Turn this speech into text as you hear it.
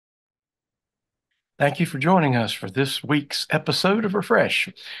Thank you for joining us for this week's episode of Refresh,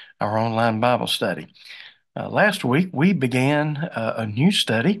 our online Bible study. Last week, we began a new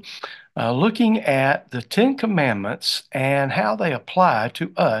study looking at the Ten Commandments and how they apply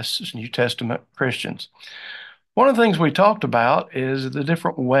to us as New Testament Christians. One of the things we talked about is the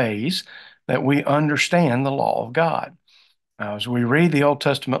different ways that we understand the law of God. As we read the Old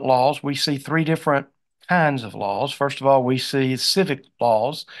Testament laws, we see three different kinds of laws. First of all, we see civic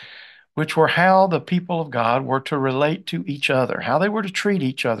laws, which were how the people of God were to relate to each other, how they were to treat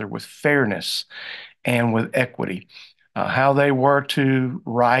each other with fairness and with equity, how they were to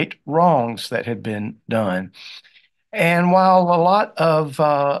right wrongs that had been done. And while a lot of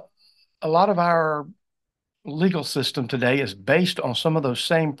our legal system today is based on some of those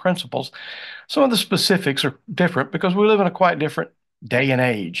same principles, some of the specifics are different because we live in a quite different day and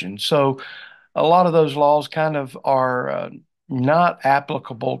age. And so a lot of those laws kind of are not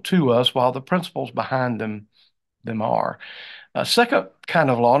applicable to us, while the principles behind them are. A second kind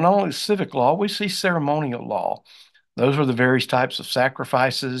of law, not only civic law, we see ceremonial law. Those were the various types of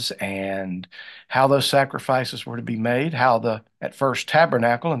sacrifices and how those sacrifices were to be made, how the at first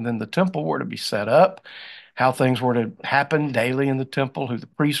tabernacle and then the temple were to be set up, how things were to happen daily in the temple, who the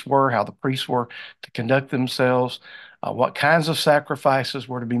priests were, how the priests were to conduct themselves, what kinds of sacrifices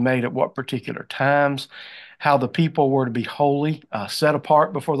were to be made at what particular times, how the people were to be holy, set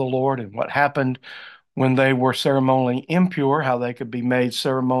apart before the Lord, and what happened when they were ceremonially impure, how they could be made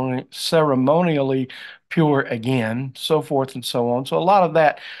ceremonially pure again, so forth and so on. So a lot of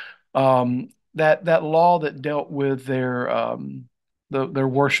that that law that dealt with their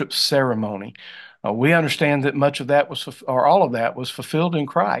worship ceremony. We understand that much of that or all of that was fulfilled in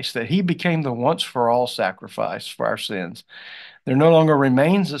Christ, that He became the once for all sacrifice for our sins. There no longer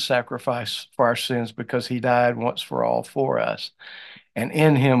remains a sacrifice for our sins because He died once for all for us. And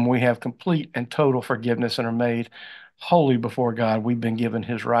in Him we have complete and total forgiveness and are made holy before God. We've been given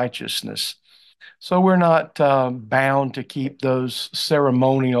His righteousness. So we're not bound to keep those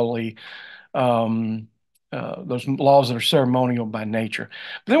laws that are ceremonial by nature.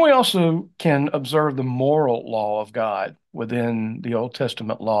 But then we also can observe the moral law of God within the Old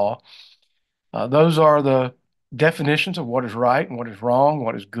Testament law. Those are the definitions of what is right and what is wrong,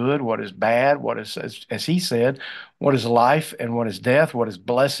 what is good, what is bad, what is, as he said, what is life and what is death, what is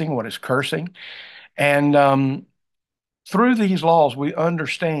blessing, what is cursing. And through these laws, we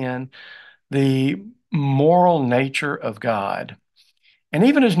understand the moral nature of God. And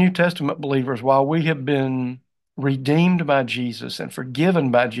even as New Testament believers, while we have been redeemed by Jesus and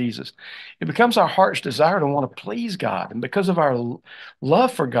forgiven by Jesus, it becomes our heart's desire to want to please God. And because of our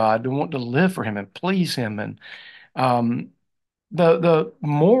love for God, to want to live for Him and please Him. And um, the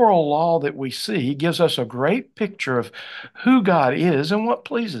moral law that we see gives us a great picture of who God is and what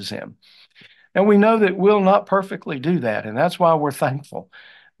pleases Him. And we know that we'll not perfectly do that. And that's why we're thankful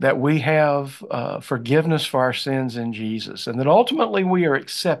that we have forgiveness for our sins in Jesus and that ultimately we are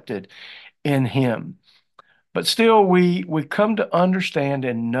accepted in Him. But still, we come to understand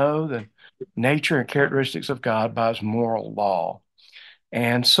and know the nature and characteristics of God by His moral law.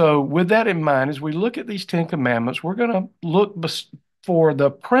 And so, with that in mind, as we look at these Ten Commandments, we're going to look for the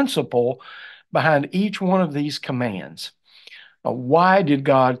principle behind each one of these commands. Why did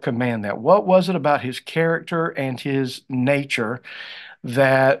God command that? What was it about His character and His nature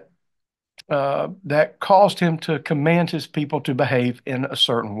that that caused Him to command His people to behave in a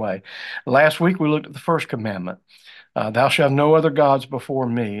certain way? Last week we looked at the first commandment. Thou shalt have no other gods before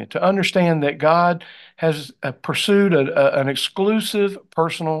me. To understand that God has pursued an exclusive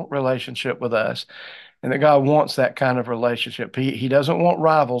personal relationship with us, and that God wants that kind of relationship. He doesn't want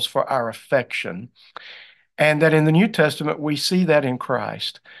rivals for our affection. And that in the New Testament, we see that in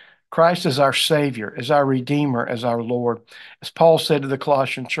Christ. Christ is our Savior, is our Redeemer, as our Lord. As Paul said to the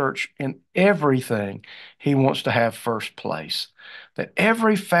Colossian church, in everything, He wants to have first place. That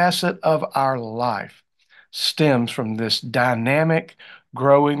every facet of our life stems from this dynamic,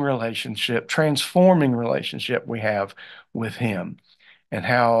 growing relationship, transforming relationship we have with Him, and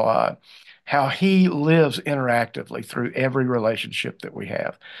how He lives interactively through every relationship that we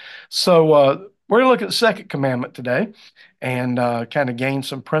have. So we're going to look at the second commandment today and kind of gain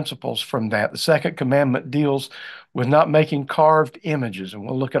some principles from that. The second commandment deals with not making carved images, and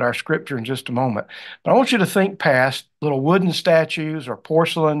we'll look at our scripture in just a moment. But I want you to think past little wooden statues or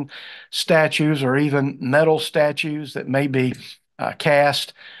porcelain statues or even metal statues that may be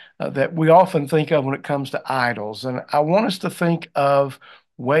cast that we often think of when it comes to idols. And I want us to think of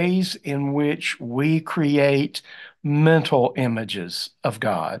ways in which we create mental images of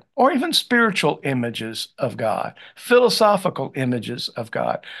God, or even spiritual images of God, philosophical images of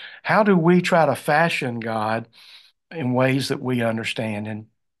God. How do we try to fashion God in ways that we understand, and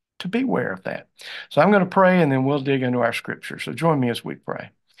to beware of that? So I'm going to pray and then we'll dig into our scripture. So join me as we pray.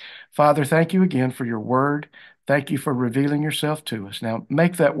 Father, thank you again for your word. Thank you for revealing yourself to us. Now,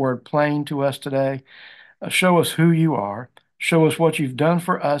 make that word plain to us today. Show us who you are. Show us what you've done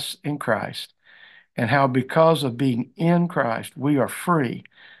for us in Christ, and how because of being in Christ, we are free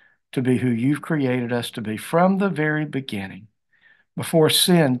to be who you've created us to be from the very beginning. Before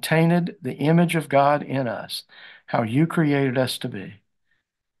sin tainted the image of God in us, how you created us to be.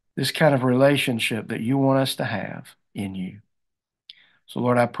 This kind of relationship that you want us to have in you. So,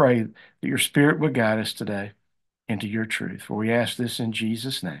 Lord, I pray that your Spirit would guide us today into your truth. For we ask this in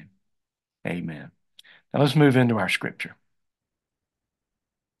Jesus' name. Amen. Now let's move into our scripture.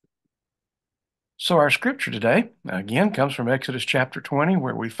 So our scripture today, again, comes from Exodus chapter 20,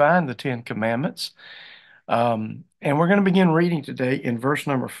 where we find the Ten Commandments. And we're going to begin reading today in verse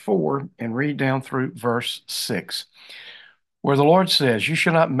number 4 and read down through verse 6, where the Lord says, "You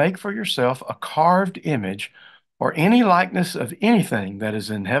shall not make for yourself a carved image or any likeness of anything that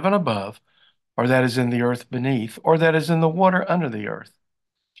is in heaven above, or that is in the earth beneath, or that is in the water under the earth.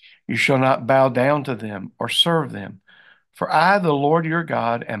 You shall not bow down to them or serve them. For I, the Lord your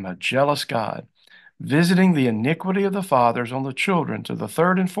God, am a jealous God, visiting the iniquity of the fathers on the children to the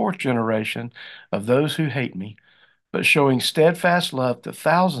third and fourth generation of those who hate me, but showing steadfast love to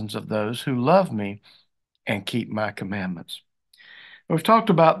thousands of those who love me and keep my commandments." We've talked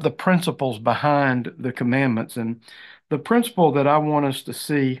about the principles behind the commandments, and the principle that I want us to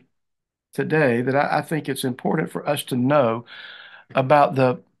see today, that I think it's important for us to know about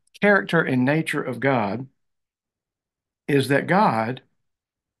the character and nature of God, is that God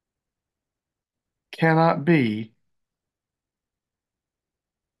cannot be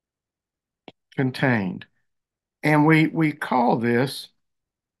contained. And we call this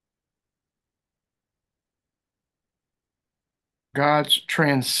God's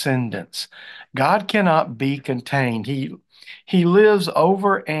transcendence. God cannot be contained. He lives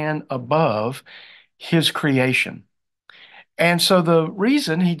over and above his creation. And so the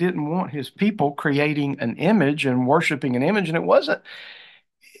reason he didn't want his people creating an image and worshiping an image, and it wasn't,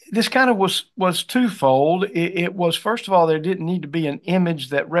 this kind of was twofold. It was, first of all, there didn't need to be an image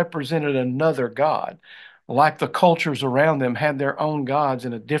that represented another God. Like the cultures around them had their own gods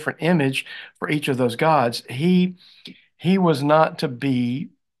and a different image for each of those gods. He was not to be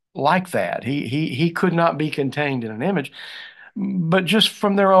like that. He could not be contained in an image, but just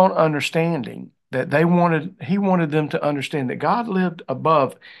from their own understanding that he wanted them to understand that God lived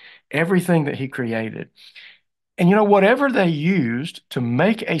above everything that he created. And whatever they used to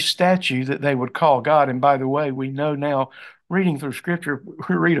make a statue that they would call God, and by the way, we know now, reading through scripture,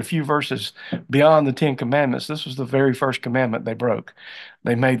 we read a few verses beyond the Ten Commandments. This was the very first commandment they broke.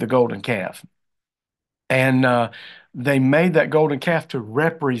 They made the golden calf. And they made that golden calf to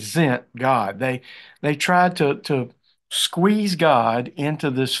represent God. They tried to squeeze God into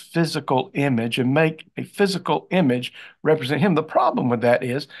this physical image and make a physical image represent him. The problem with that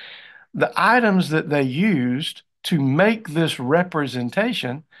is the items that they used to make this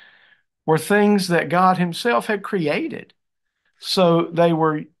representation were things that God himself had created. So they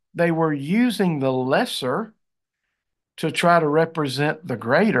were using the lesser to try to represent the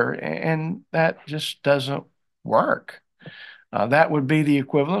greater, and that just doesn't work. That would be the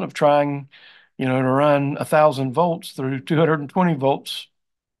equivalent of trying, to run 1,000 volts through 220 volts,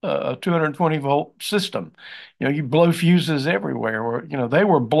 a 220 volt system. You blow fuses everywhere. Or they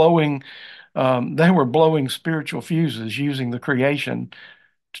were blowing spiritual fuses using the creation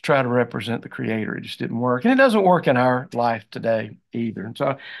to try to represent the Creator. It just didn't work, and it doesn't work in our life today either. And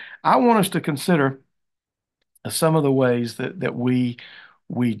so, I want us to consider some of the ways that we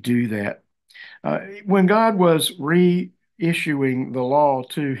do that. When God was reissuing the law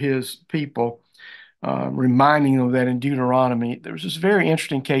to his people, reminding them that in Deuteronomy, there was this very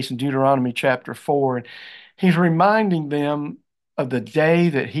interesting case in Deuteronomy chapter 4, and he's reminding them of the day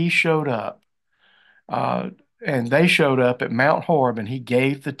that he showed up. Uh, and they showed up at Mount Horeb, and he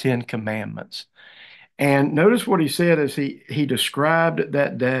gave the Ten Commandments. And notice what he said as he described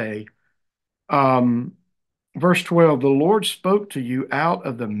that day. Um, Verse 12, the Lord spoke to you out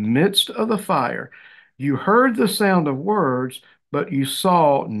of the midst of the fire. You heard the sound of words, but you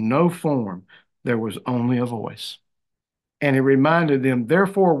saw no form. There was only a voice. And he reminded them,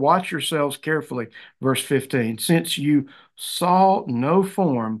 therefore, watch yourselves carefully. Verse 15, since you saw no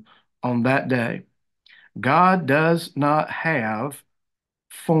form on that day, God does not have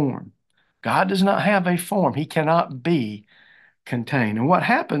form. God does not have a form. He cannot be contained. And what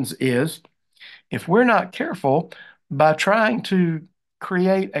happens is, if we're not careful, by trying to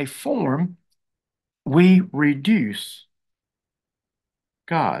create a form, we reduce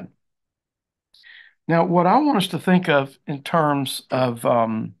God. Now, what I want us to think of in terms of, I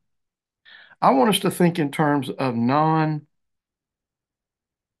want us to think in terms of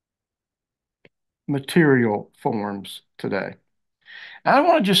non-material forms today. I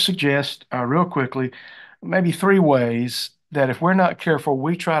want to just suggest real quickly, maybe three ways that if we're not careful,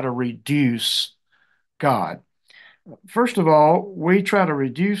 we try to reduce God. First of all, we try to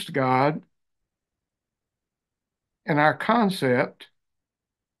reduce God in our concept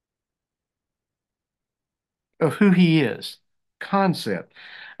of who he is. Concept.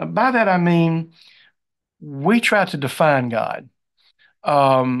 By that I mean we try to define God.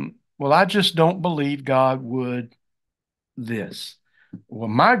 Well, I just don't believe God would this. Well,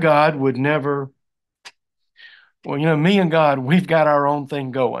 my God would never. Well, me and God, we've got our own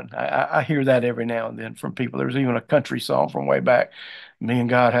thing going. I hear that every now and then from people. There's even a country song from way back. Me and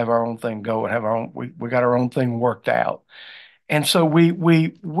God have our own thing going, have our own, we got our own thing worked out. And so we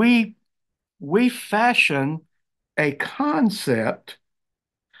fashion a concept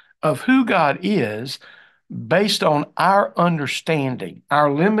of who God is based on our understanding,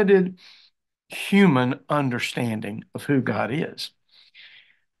 our limited human understanding of who God is.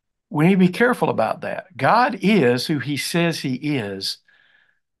 We need to be careful about that. God is who he says he is,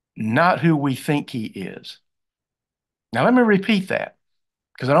 not who we think he is. Now, let me repeat that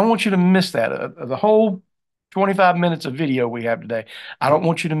because I don't want you to miss that. The whole 25 minutes of video we have today, I don't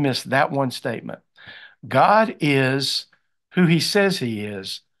want you to miss that one statement. God is who he says he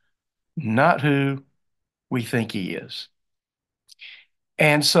is, not who we think he is.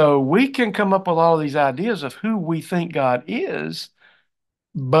 And so we can come up with all of these ideas of who we think God is,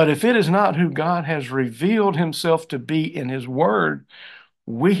 but if it is not who God has revealed himself to be in his word,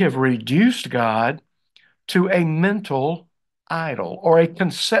 we have reduced God to a mental idol or a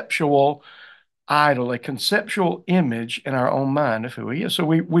conceptual idol, a conceptual image in our own mind of who he is. So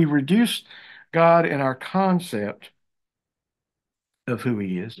we reduce God in our concept of who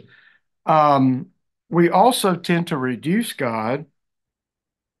he is. Um, we also tend to reduce God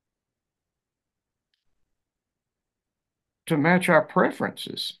to match our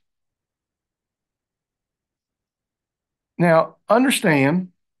preferences. Now,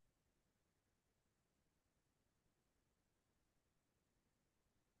 understand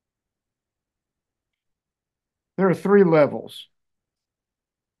there are three levels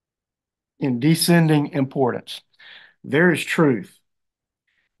in descending importance. There is truth.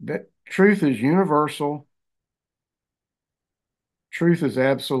 That truth is universal. Truth is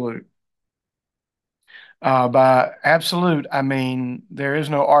absolute. By absolute, I mean there is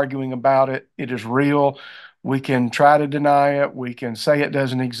no arguing about it. It is real. We can try to deny it. We can say it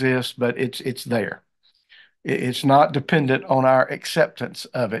doesn't exist, but it's there. It's not dependent on our acceptance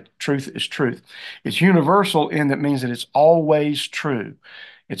of it. Truth is truth. It's universal in that means that it's always true.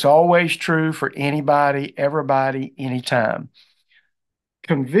 It's always true for anybody, everybody, anytime.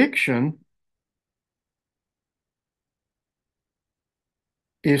 Conviction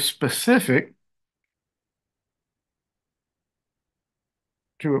is specific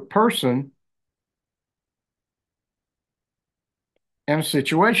to a person and a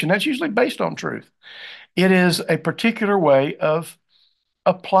situation. That's usually based on truth. It is a particular way of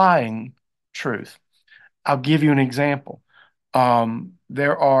applying truth. I'll give you an example.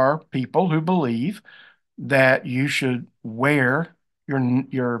 There are people who believe that you should wear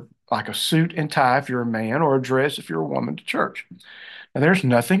your like a suit and tie if you're a man or a dress if you're a woman to church. Now, there's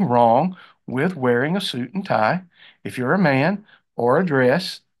nothing wrong with wearing a suit and tie if you're a man or a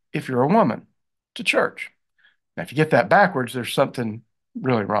dress if you're a woman to church. Now, if you get that backwards, there's something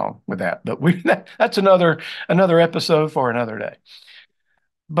really wrong with that. But that's another episode for another day.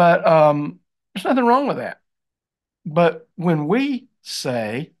 But there's nothing wrong with that. But when we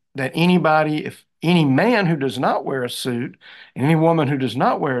say that anybody, if any man who does not wear a suit and any woman who does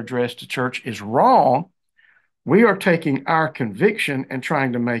not wear a dress to church is wrong, we are taking our conviction and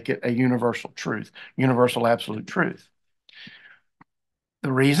trying to make it a universal truth, universal absolute truth.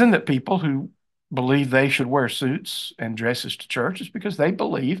 The reason that people who believe they should wear suits and dresses to church is because they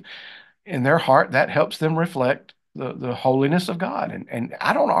believe in their heart that helps them reflect the holiness of God. And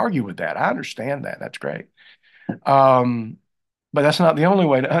I don't argue with that. I understand that. That's great. Um, but that's not the only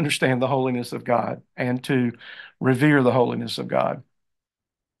way to understand the holiness of God and to revere the holiness of God.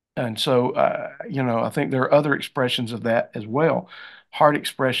 And so, I think there are other expressions of that as well, heart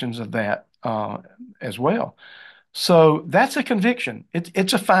expressions of that as well. So that's a conviction.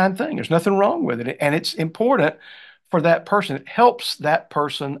 It's a fine thing. There's nothing wrong with it. And it's important for that person. It helps that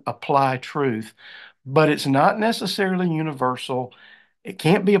person apply truth, but it's not necessarily universal. It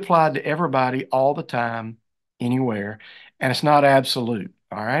can't be applied to everybody all the time, anywhere, and it's not absolute.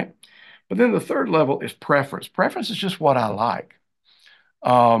 All right. But then the third level is preference. Preference is just what I like.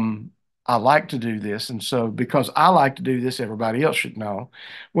 Um, I like to do this, and so because I like to do this, everybody else should know.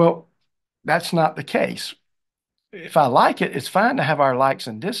 Well, that's not the case. If I like it, it's fine to have our likes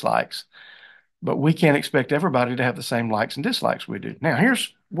and dislikes, but we can't expect everybody to have the same likes and dislikes we do. Now,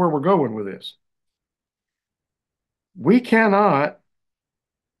 here's where we're going with this. We cannot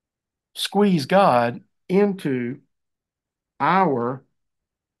squeeze God into our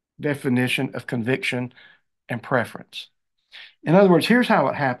definition of conviction and preference. In other words, here's how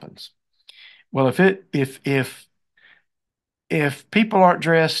it happens. Well, if people aren't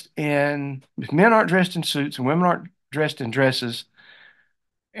dressed in if men aren't dressed in suits and women aren't dressed in dresses,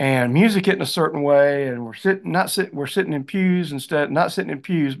 and music in a certain way, and we're sitting in pews instead, not sitting in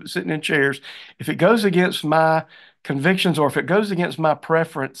pews, but sitting in chairs. If it goes against my convictions or if it goes against my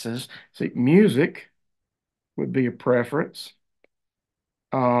preferences, see, music would be a preference.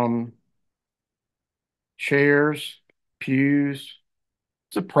 Um, Chairs, pews,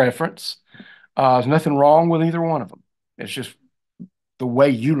 it's a preference. There's nothing wrong with either one of them. It's just the way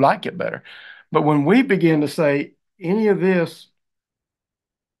you like it better. But when we begin to say any of this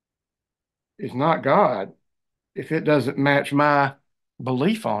is not God, if it doesn't match my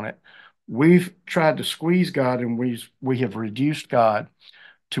belief on it, we've tried to squeeze God and we have reduced God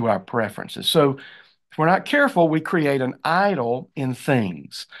to our preferences. So if we're not careful, we create an idol in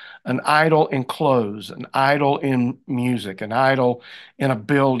things, an idol in clothes, an idol in music, an idol in a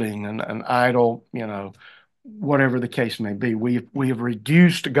building, an idol, whatever the case may be. We have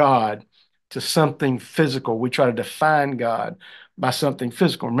reduced God to something physical. We try to define God by something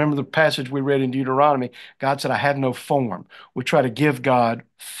physical. Remember the passage we read in Deuteronomy? God said, I have no form. We try to give God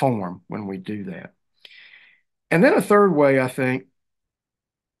form when we do that. And then a third way, I think,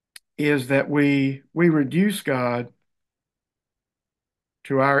 is that we reduce God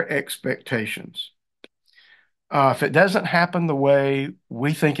to our expectations. If it doesn't happen the way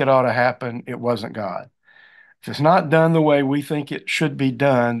we think it ought to happen, it wasn't God. If it's not done the way we think it should be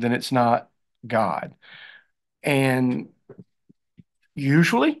done, then it's not God. And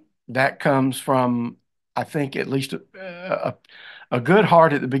usually that comes from, I think, at least a good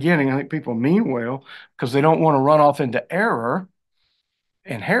heart at the beginning. I think people mean well because they don't want to run off into error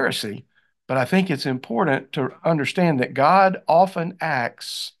and heresy. But I think it's important to understand that God often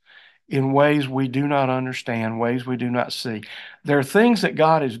acts in ways we do not understand, ways we do not see. There are things that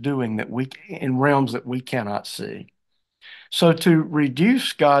God is doing in realms that we cannot see. So to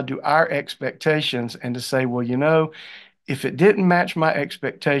reduce God to our expectations and to say, well, if it didn't match my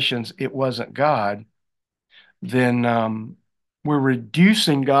expectations, it wasn't God, then we're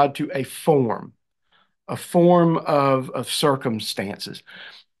reducing God to a form of circumstances.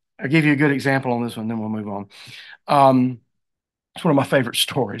 I'll give you a good example on this one, then we'll move on. It's one of my favorite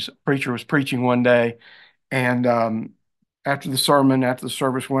stories. A preacher was preaching one day, and after the sermon, after the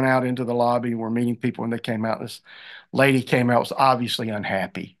service, went out into the lobby. We're meeting people, and they came out. This lady came out, was obviously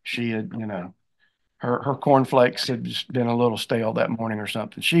unhappy. She had, her cornflakes had just been a little stale that morning or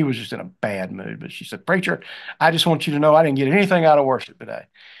something. She was just in a bad mood. But she said, Preacher, I just want you to know I didn't get anything out of worship today.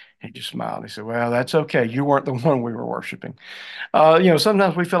 He just smiled. He said, Well, that's okay. You weren't the one we were worshiping.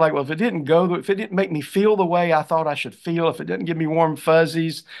 Sometimes we feel like, well, if it didn't make me feel the way I thought I should feel, if it didn't give me warm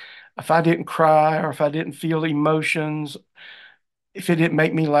fuzzies, if I didn't cry or if I didn't feel emotions, if it didn't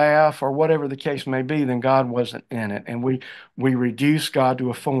make me laugh or whatever the case may be, then God wasn't in it. And we reduce God to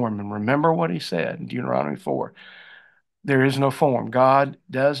a form. And remember what he said in Deuteronomy 4. There is no form. God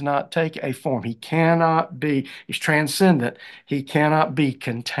does not take a form. He's transcendent. He cannot be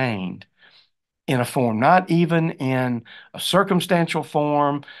contained in a form, not even in a circumstantial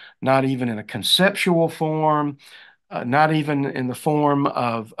form, not even in a conceptual form, not even in the form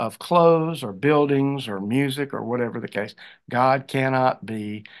of clothes or buildings or music or whatever the case. God cannot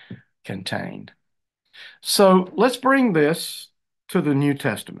be contained. So let's bring this to the New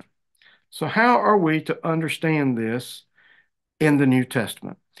Testament. So, how are we to understand this in the New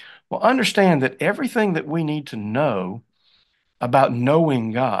Testament? Well, understand that everything that we need to know about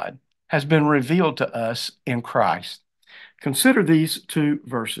knowing God has been revealed to us in Christ. Consider these two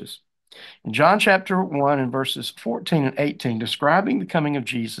verses. In John chapter 1 and verses 14 and 18, describing the coming of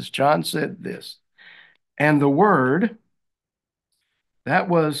Jesus, John said this, and the Word, that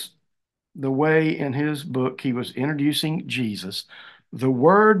was the way in his book he was introducing Jesus, the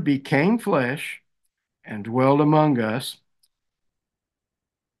Word became flesh and dwelled among us.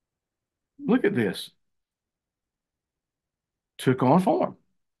 Look at this. Took on form.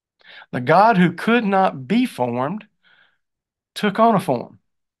 The God who could not be formed took on a form.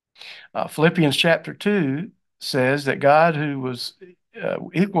 Philippians chapter 2 says that God, who was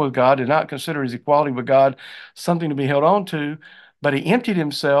equal with God, did not consider his equality with God something to be held on to, but he emptied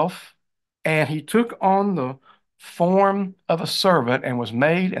himself and he took on the form of a servant and was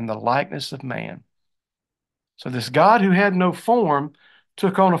made in the likeness of man. So this God who had no form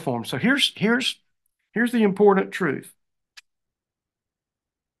took on a form. So here's the important truth.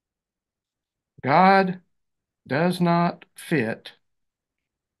 God does not fit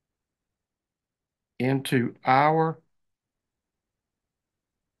into our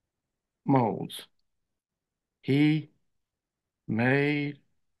molds. He made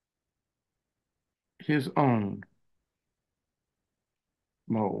his own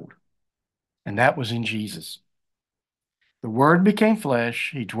mold, and that was in Jesus. The Word became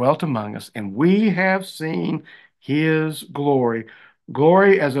flesh, he dwelt among us, and we have seen his glory.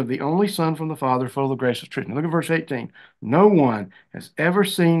 Glory as of the only Son from the Father, full of the grace of truth. Now look at verse 18. No one has ever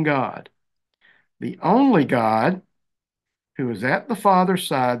seen God. The only God who is at the Father's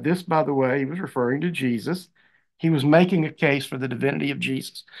side, this, by the way, he was referring to Jesus. He was making a case for the divinity of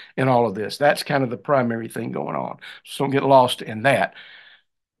Jesus in all of this. That's kind of the primary thing going on. So don't get lost in that.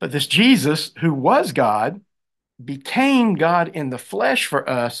 But this Jesus, who was God, became God in the flesh for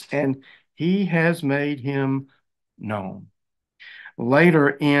us, and he has made him known. Later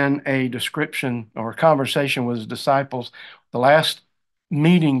in a description or a conversation with his disciples, the last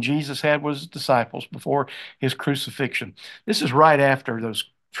meeting Jesus had with his disciples before his crucifixion. This is right after those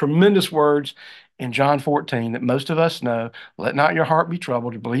tremendous words in John 14 that most of us know. Let not your heart be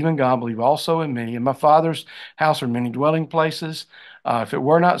troubled. You believe in God, believe also in me. In my Father's house are many dwelling places. If it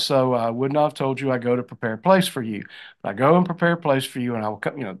were not so, I would not have told you I go to prepare a place for you. But I go and prepare a place for you, and I will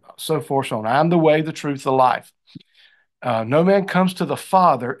come, so forth, so on. I'm the way, the truth, the life. No man comes to the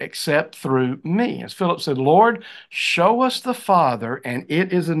Father except through me. As Philip said, Lord, show us the Father, and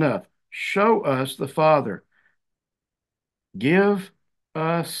it is enough. Show us the Father. Give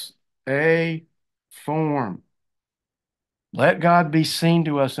us a form. Let God be seen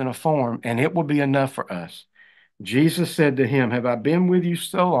to us in a form, and it will be enough for us. Jesus said to him, have I been with you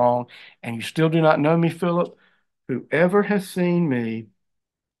so long, and you still do not know me, Philip? Whoever has seen me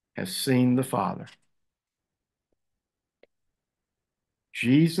has seen the Father.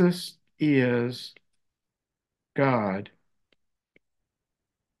 Jesus is God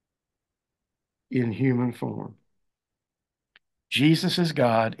in human form. Jesus is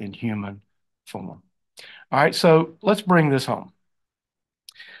God in human form. All right, so let's bring this home.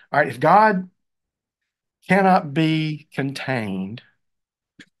 All right, if God cannot be contained,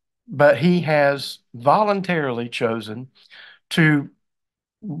 but he has voluntarily chosen to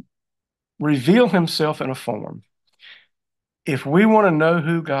reveal himself in a form, if we want to know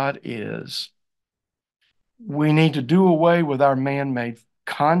who God is, we need to do away with our man-made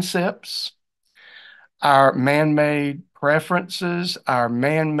concepts, our man-made preferences, our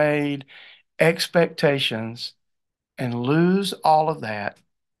man-made expectations, and lose all of that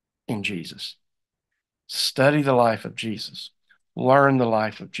in Jesus. Study the life of Jesus. Learn the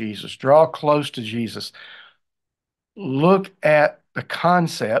life of Jesus. Draw close to Jesus. Look at the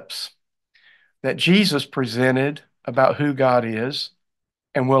concepts that Jesus presented about who God is,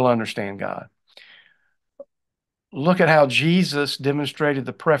 and we'll understand God. Look at how Jesus demonstrated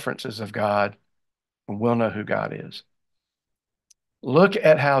the preferences of God, and we'll know who God is. Look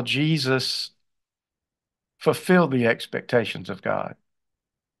at how Jesus fulfilled the expectations of God,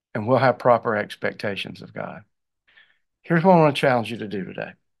 and we'll have proper expectations of God. Here's what I want to challenge you to do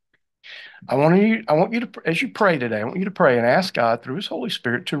today. I want you to, as you pray today, I want you to pray and ask God through his Holy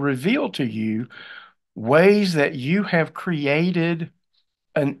Spirit to reveal to you ways that you have created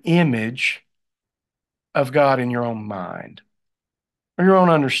an image of God in your own mind or your own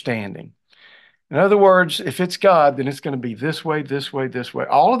understanding. In other words, if it's God, then it's going to be this way, this way, this way.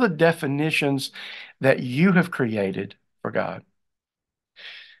 All of the definitions that you have created for God.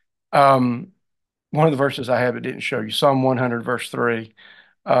 One of the verses I have it didn't show you, Psalm 100, verse 3.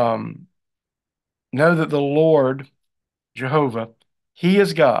 Know that the Lord, Jehovah, he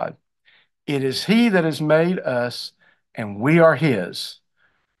is God. It is he that has made us, and we are his.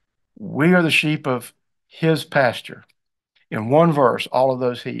 We are the sheep of his pasture. In one verse, all of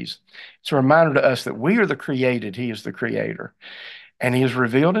those he's. It's a reminder to us that we are the created, he is the creator. And he has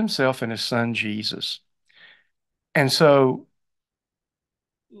revealed himself in his son, Jesus. And so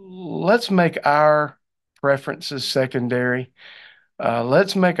let's make our preferences secondary.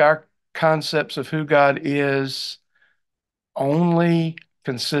 Let's make our concepts of who God is only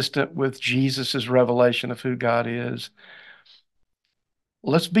consistent with Jesus's revelation of who God is,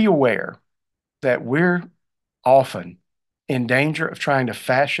 let's be aware that we're often in danger of trying to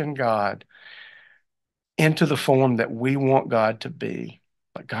fashion God into the form that we want God to be.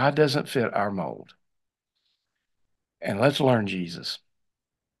 But God doesn't fit our mold. And let's learn Jesus.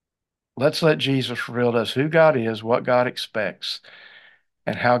 Let's let Jesus reveal to us who God is, what God expects,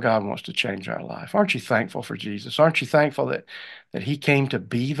 and how God wants to change our life. Aren't you thankful for Jesus? Aren't you thankful that he came to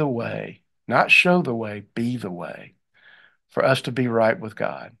be the way, not show the way, be the way for us to be right with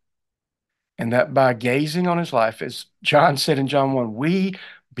God? And that by gazing on his life, as John said in John 1, we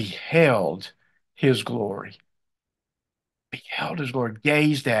beheld his glory. Beheld his glory,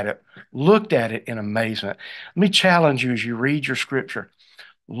 gazed at it, looked at it in amazement. Let me challenge you as you read your scripture.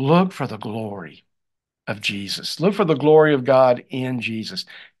 Look for the glory of Jesus. Look for the glory of God in Jesus.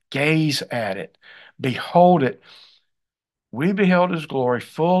 Gaze at it. Behold it. We beheld his glory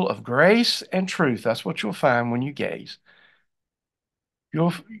full of grace and truth. That's what you'll find when you gaze.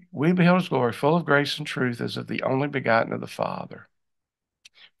 You'll, we beheld his glory full of grace and truth as of the only begotten of the Father,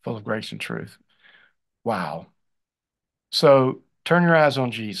 full of grace and truth. Wow. So turn your eyes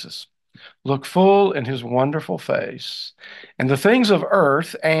on Jesus. Look full in his wonderful face. And the things of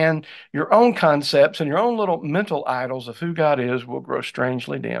earth and your own concepts and your own little mental idols of who God is will grow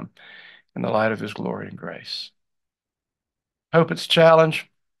strangely dim in the light of his glory and grace. Hope it's a challenge.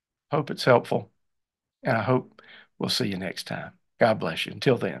 Hope it's helpful. And I hope we'll see you next time. God bless you.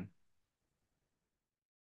 Until then.